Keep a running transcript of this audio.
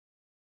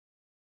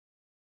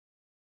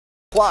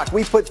Clock.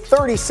 We put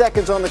 30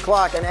 seconds on the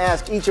clock and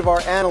ask each of our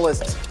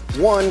analysts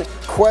one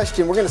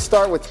question. We're going to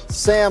start with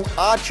Sam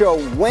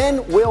Acho.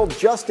 When will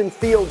Justin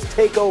Fields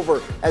take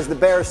over as the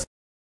Bears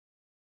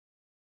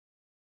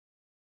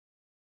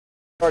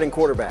starting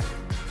quarterback?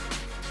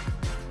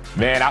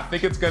 Man, I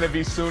think it's going to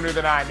be sooner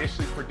than I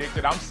initially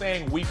predicted. I'm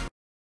saying week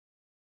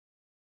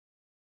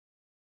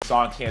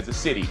on Kansas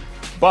City.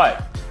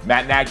 But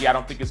Matt Nagy, I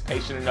don't think is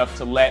patient enough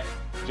to let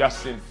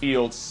Justin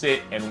Fields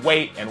sit and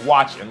wait and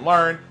watch and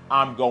learn.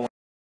 I'm going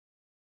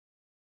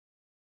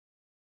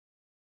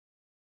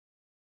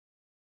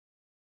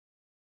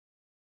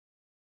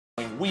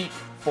week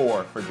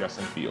 4 for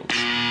Justin Fields.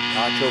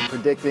 Acho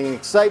predicting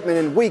excitement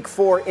in week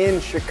 4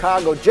 in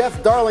Chicago.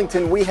 Jeff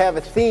Darlington, we have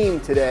a theme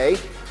today.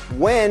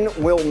 When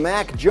will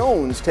Mac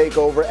Jones take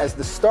over as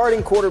the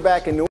starting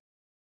quarterback in New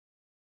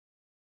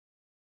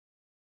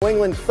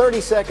England? 30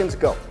 seconds,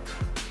 go.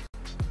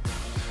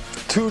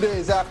 2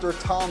 days after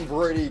Tom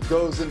Brady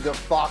goes into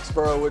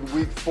Foxborough in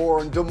week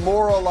 4 and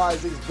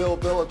demoralizes Bill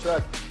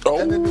Belichick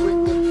and the New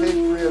England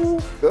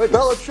Patriots.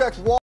 Belichick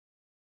walks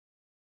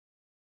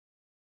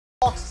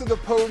to the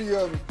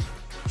podium,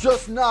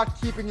 just not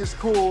keeping his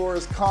cool or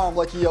his calm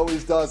like he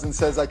always does, and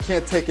says, I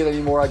can't take it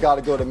anymore, I got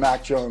to go to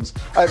Mac Jones.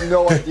 I have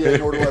no idea,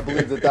 nor do I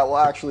believe that that will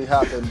actually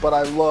happen, but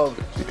I love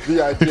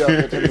the idea of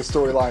it in the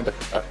storyline.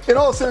 In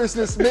all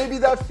seriousness, maybe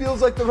that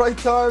feels like the right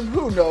time,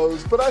 who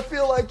knows, but I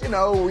feel like,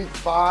 week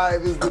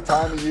 5 is the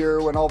time of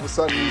year when all of a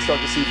sudden you start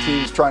to see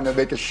teams trying to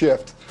make a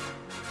shift.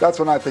 That's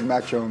when I think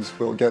Mac Jones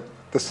will get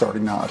the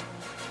starting nod.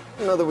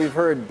 I know that we've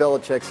heard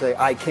Belichick say,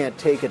 I can't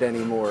take it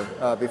anymore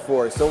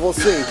before, so we'll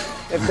see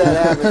if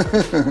that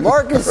happens.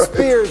 Marcus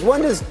Spears,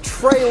 when does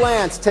Trey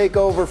Lance take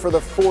over for the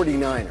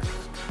 49ers?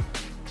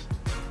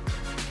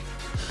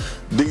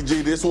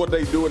 DG, this is what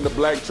they do in the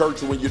black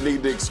church when you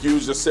need to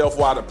excuse yourself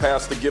while the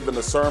pastor giving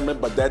a sermon,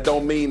 but that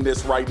don't mean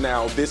this right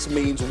now. This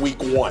means week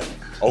 1,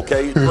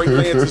 okay? Trey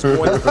Lance is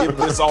going to give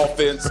this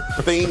offense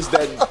things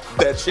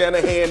that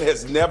Shanahan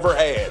has never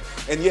had.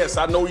 And yes,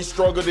 I know he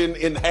struggled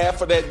in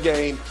half of that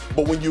game,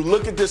 but when you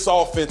look at this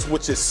offense,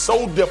 which is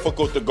so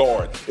difficult to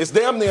guard, it's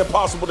damn near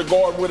impossible to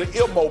guard with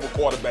an immobile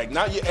quarterback.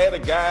 Now you add a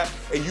guy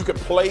and you can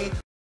play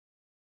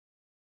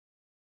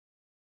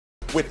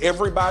with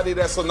everybody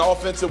that's an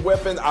offensive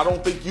weapon. I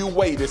don't think you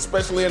wait,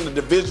 especially in the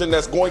division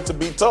that's going to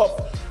be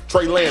tough.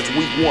 Trey Lance,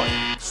 week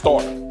 1,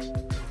 start.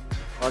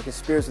 Marcus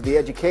Spears with the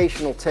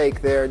educational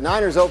take there.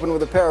 Niners open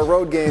with a pair of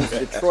road games,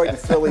 Detroit and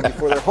Philly,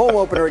 before their home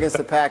opener against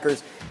the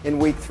Packers in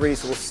week 3,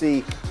 so we'll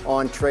see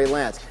on Trey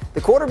Lance.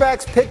 The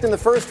quarterbacks picked in the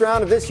first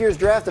round of this year's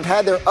draft have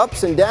had their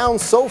ups and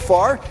downs so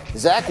far.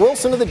 Zach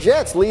Wilson of the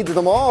Jets leads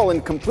them all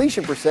in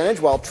completion percentage,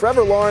 while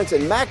Trevor Lawrence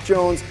and Mac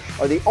Jones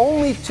are the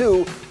only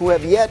two who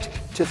have yet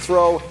to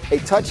throw a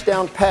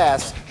touchdown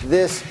pass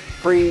this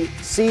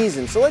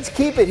preseason. So let's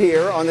keep it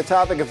here on the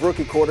topic of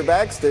rookie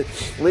quarterbacks.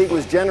 The league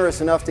was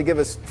generous enough to give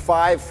us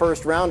 5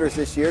 first-rounders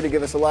this year to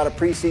give us a lot of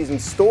preseason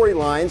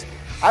storylines.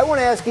 I want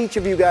to ask each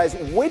of you guys,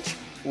 which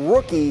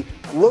rookie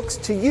looks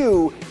to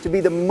you to be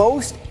the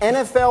most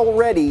NFL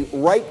ready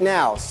right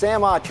now?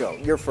 Sam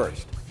Acho, you're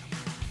first.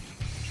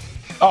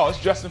 Oh, it's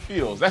Justin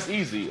Fields. That's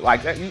easy.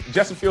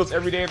 Justin Fields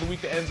every day of the week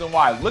that ends in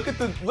Y.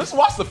 Let's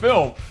watch the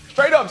film.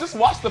 Straight up, just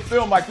watch the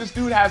film. This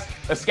dude has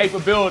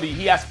escapability.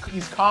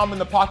 He's calm in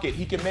the pocket.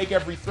 He can make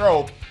every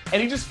throw.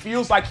 And he just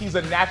feels like he's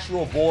a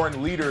natural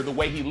born leader the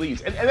way he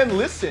leads. And then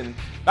listen,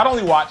 not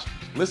only watch,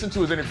 listen to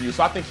his interview.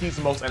 So I think he's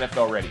the most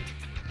NFL ready.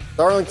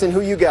 Darlington,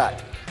 who you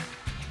got?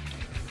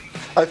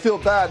 I feel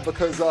bad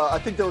because I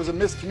think there was a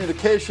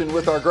miscommunication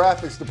with our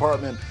graphics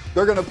department.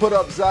 They're going to put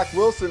up Zach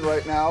Wilson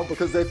right now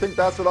because they think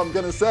that's what I'm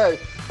going to say.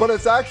 But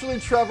it's actually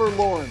Trevor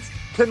Lawrence.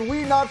 Can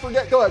we not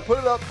forget? Go ahead, put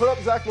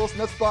up Zach Wilson,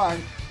 that's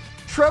fine.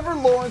 Trevor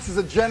Lawrence is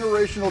a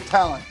generational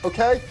talent,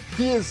 okay?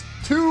 He is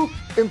too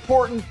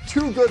important,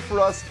 too good for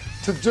us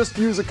to just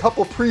use a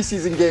couple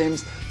preseason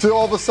games to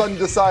all of a sudden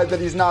decide that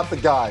he's not the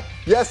guy.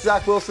 Yes,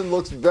 Zach Wilson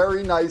looks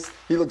very nice.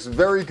 He looks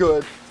very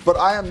good. But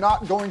I am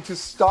not going to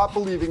stop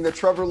believing that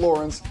Trevor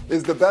Lawrence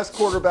is the best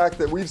quarterback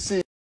that we've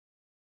seen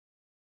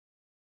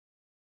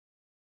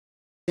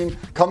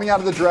coming out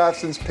of the draft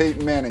since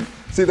Peyton Manning.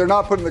 See, they're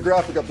not putting the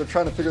graphic up. They're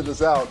trying to figure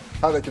this out,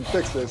 how they can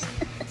fix this.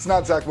 It's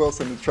not Zach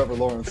Wilson, it's Trevor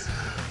Lawrence.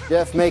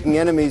 Jeff making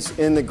enemies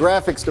in the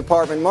graphics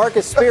department.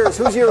 Marcus Spears,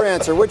 who's your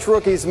answer? Which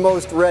rookie's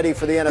most ready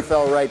for the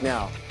NFL right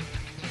now?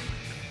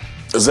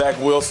 Zach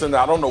Wilson.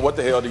 I don't know what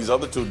the hell these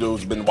other two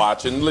dudes been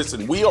watching.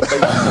 Listen, we are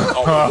basing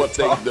off of what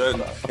they've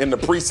done in the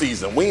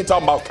preseason. We ain't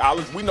talking about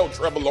college. We know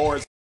Trevor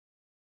Lawrence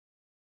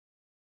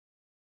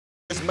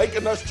is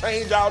making us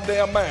change our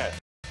damn mind.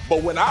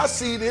 But when I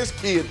see this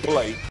kid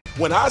play,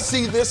 when I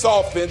see this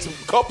offense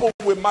coupled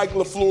with Mike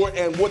LaFleur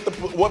and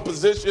what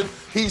position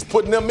he's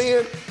putting them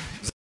in,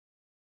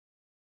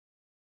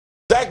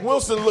 Zach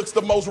Wilson looks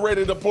the most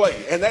ready to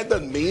play. And that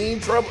doesn't mean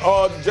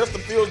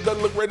Justin Fields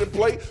doesn't look ready to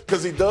play,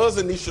 because he does,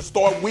 and he should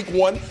start week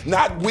 1,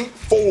 not week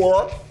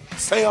 4.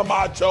 Sam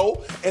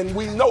Acho, and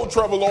we know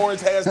Trevor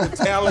Lawrence has the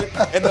talent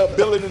and the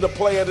ability to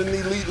play at an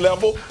elite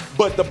level.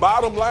 But the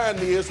bottom line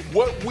is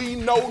what we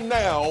know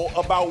now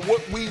about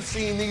what we've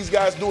seen these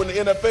guys do in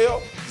the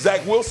NFL,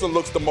 Zach Wilson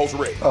looks the most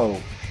ready.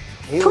 Oh,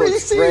 He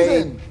looks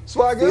great. preseason.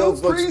 Swagoo,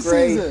 Fields looks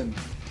preseason.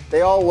 great.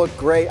 They all look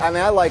great. I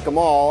mean, I like them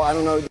all. I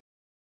don't know.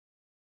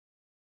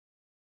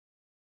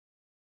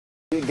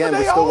 Again,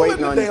 we're still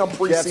waiting on damn Jeff's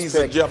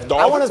preseason, pick. Jeff Dalton.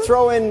 I want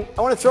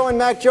to throw in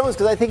Mac Jones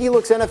because I think he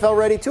looks NFL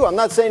ready too. I'm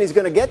not saying he's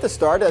going to get the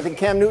start. I think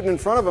Cam Newton in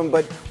front of him,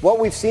 but what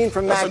we've seen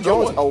from That's Mac a good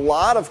Jones, one. a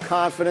lot of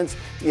confidence.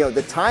 You know,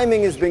 the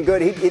timing has been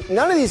good.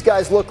 None of these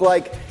guys look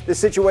like the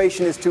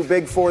situation is too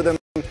big for them,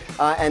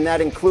 and that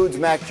includes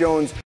Mac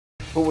Jones,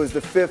 who was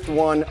the fifth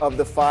one of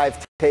the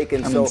five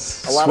taken. So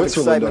a lot of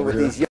excitement with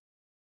these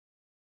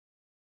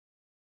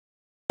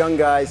young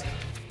guys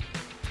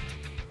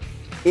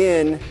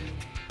in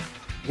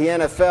the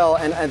NFL,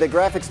 and the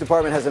graphics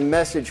department has a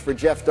message for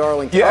Jeff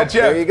Darling. Yeah, Oh, Jeff.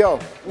 There you go.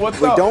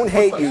 What's we up? don't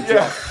hate What's you, up?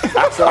 Jeff.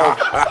 Yeah. So,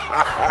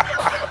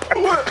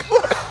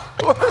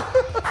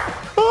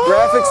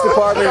 graphics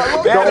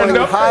department They had going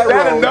high they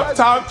had road. enough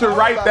time to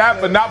write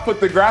that, but not put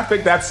the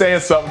graphic. That's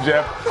saying something,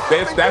 Jeff.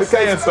 That's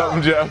saying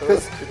something, Jeff.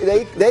 Because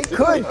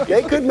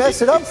they could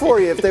mess it up for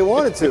you if they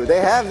wanted to. They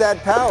have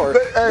that power.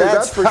 Hey,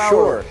 that's for power.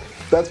 sure.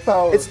 That's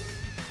power. It's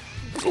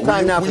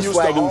time now for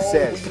Swagoo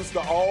Says. We used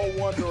to all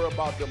wonder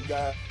about them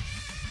guys.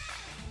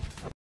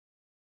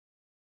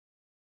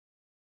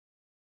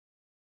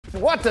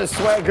 What does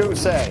Swagoo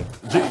say?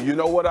 G, you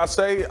know what I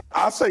say?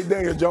 I say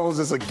Daniel Jones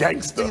is a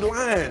gangster. He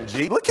lying,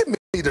 G. Look at me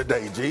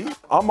today, G.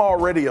 I'm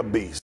already a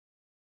beast.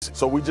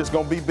 So we just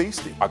gonna be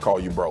beastie. I call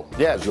you bro.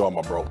 Yes. 'Cause you're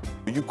my bro.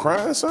 Are you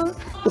crying, son?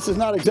 This is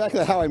not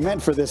exactly how I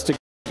meant for this to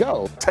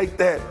go. Take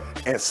that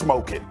and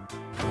smoke it.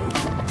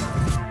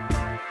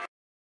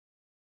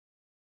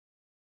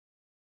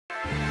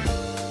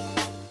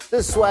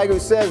 This is Swagoo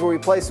Says, where we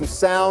play some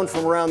sound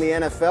from around the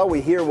NFL. We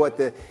hear what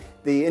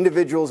the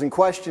individuals in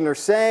question are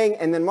saying,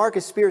 and then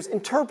Marcus Spears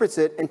interprets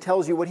it and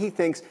tells you what he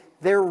thinks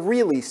they're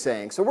really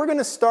saying. So we're going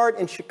to start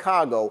in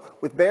Chicago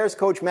with Bears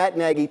coach Matt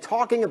Nagy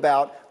talking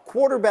about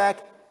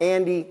quarterback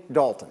Andy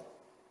Dalton.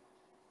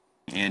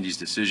 Andy's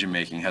decision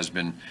making has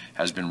been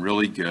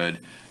really good.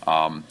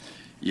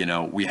 You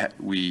know, we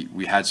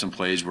had some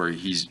plays where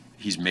he's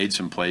made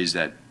some plays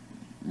that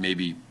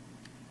maybe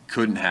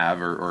couldn't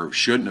have or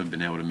shouldn't have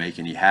been able to make,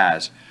 and he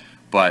has.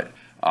 But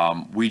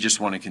we just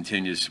want to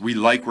continue. We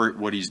like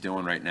what he's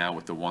doing right now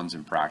with the ones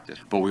in practice,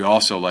 but we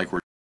also like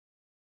where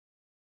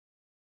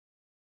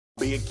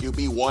Being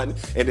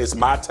QB1, and it's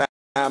my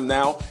time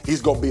now.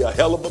 He's going to be a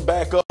hell of a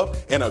backup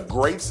and a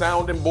great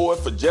sounding board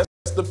for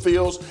Justin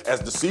Fields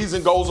as the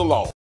season goes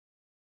along.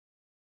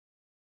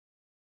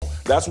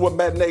 That's what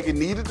Matt Nagy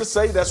needed to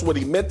say. That's what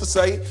he meant to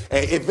say.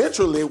 And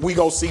eventually, we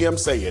going to see him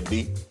say it,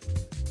 D.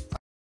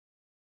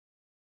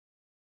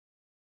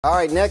 All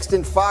right, next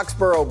in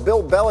Foxborough,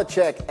 Bill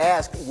Belichick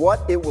asked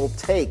what it will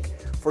take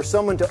for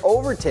someone to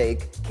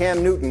overtake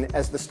Cam Newton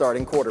as the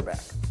starting quarterback.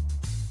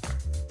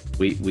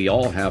 We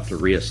all have to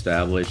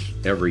reestablish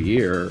every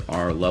year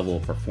our level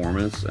of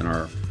performance and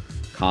our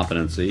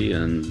competency,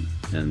 and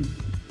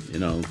you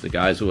know, the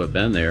guys who have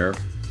been there,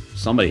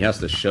 somebody has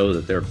to show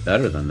that they're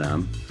better than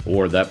them,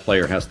 or that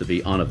player has to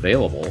be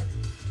unavailable.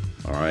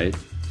 All right,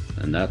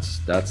 and that's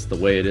the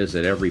way it is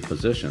at every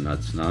position.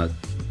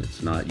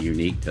 It's not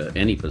unique to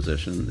any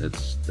position.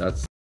 That's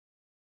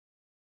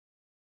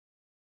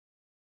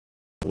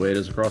the way it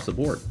is across the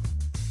board.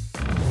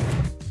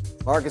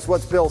 Marcus,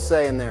 what's Bill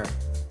saying there?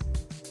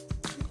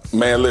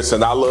 Man,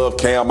 listen, I love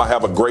Cam. I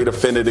have a great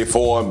affinity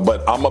for him,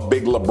 but I'm a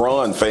big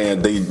LeBron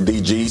fan,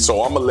 DG,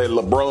 so I'm going to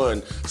let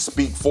LeBron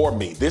speak for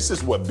me. This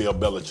is what Bill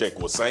Belichick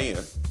was saying.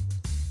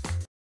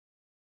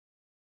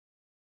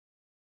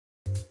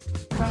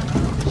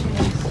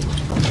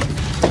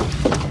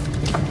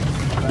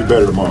 Be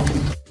better tomorrow.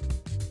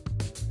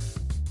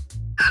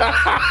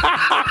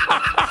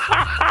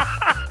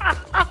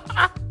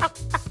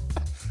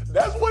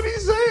 That's what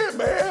he's saying,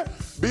 man.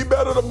 Be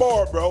better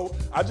tomorrow, bro.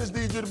 I just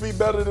need you to be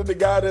better than the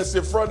guy that's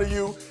in front of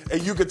you,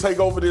 and you can take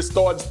over this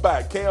starting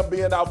spot. Cam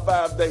being out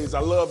 5 days. I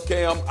love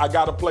Cam. I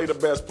got to play the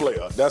best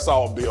player. That's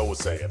all Bill was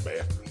saying,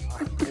 man.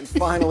 And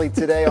finally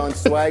today on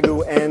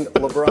Swagoo and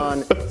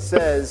LeBron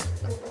Says,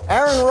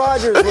 Aaron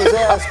Rodgers was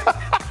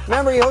asked,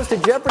 remember he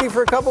hosted Jeopardy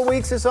for a couple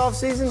weeks this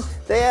offseason?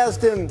 They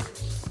asked him,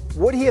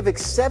 would he have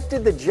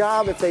accepted the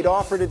job if they'd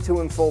offered it to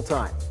him full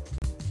time?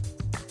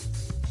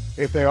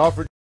 If they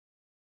offered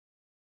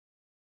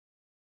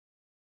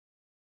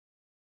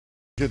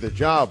you the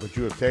job, would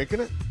you have taken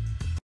it?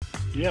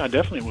 Yeah, I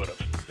definitely would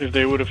have. If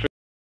they would have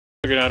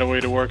figured out a way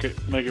to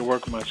make it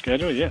work with my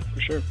schedule, yeah, for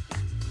sure.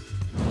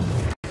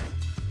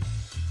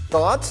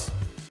 Thoughts?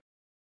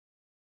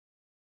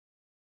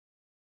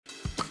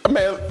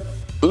 Man,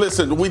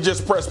 listen, we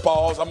just press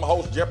pause. I'm going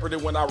to host Jeopardy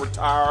when I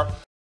retire.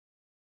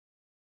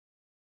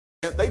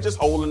 They just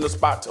holding the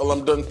spot till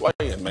I'm done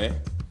playing, man.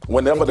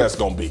 Whenever that's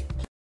going to be.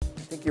 I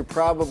think you're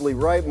probably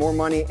right. More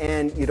money,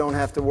 and you don't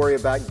have to worry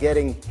about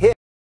getting hit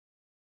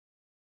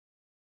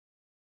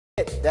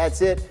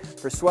That's it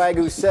for Swag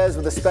Who Says,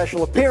 with a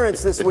special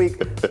appearance this week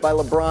by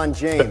LeBron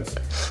James.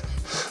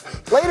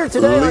 Later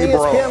today on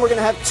ESPN, we're going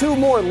to have 2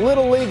 more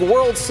Little League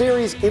World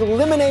Series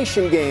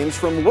elimination games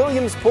from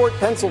Williamsport,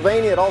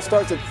 Pennsylvania. It all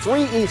starts at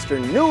 3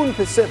 Eastern, noon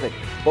Pacific.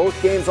 Both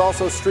games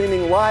also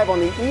streaming live on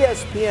the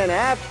ESPN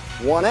app.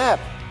 One app,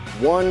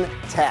 one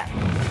tap.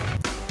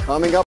 Coming up.